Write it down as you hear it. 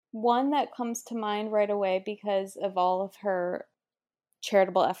One that comes to mind right away because of all of her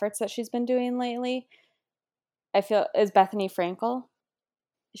charitable efforts that she's been doing lately, I feel, is Bethany Frankel.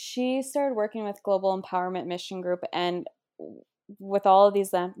 She started working with Global Empowerment Mission Group, and with all of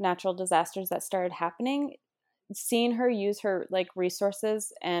these natural disasters that started happening, seeing her use her like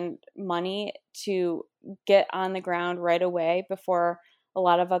resources and money to get on the ground right away before a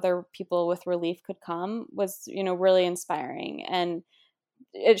lot of other people with relief could come was, really inspiring. And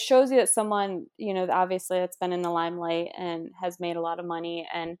it shows you that someone, obviously that's been in the limelight and has made a lot of money.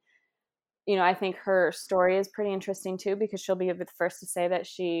 And I think her story is pretty interesting too, because she'll be the first to say that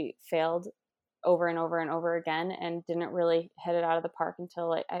she failed over and over and over again and didn't really hit it out of the park until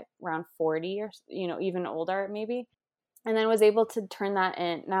like around 40 or, even older maybe. And then was able to turn that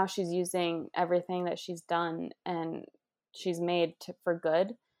in. Now she's using everything that she's done and she's made for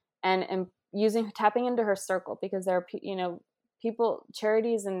good, and tapping into her circle, because there are, people,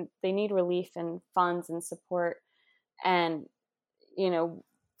 charities, and they need relief and funds and support. And, you know,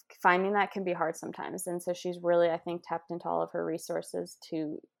 finding that can be hard sometimes. And so she's really, I think, tapped into all of her resources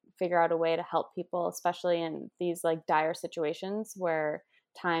to figure out a way to help people, especially in these like dire situations where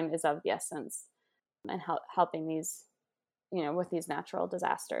time is of the essence, and helping these, with these natural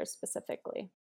disasters specifically.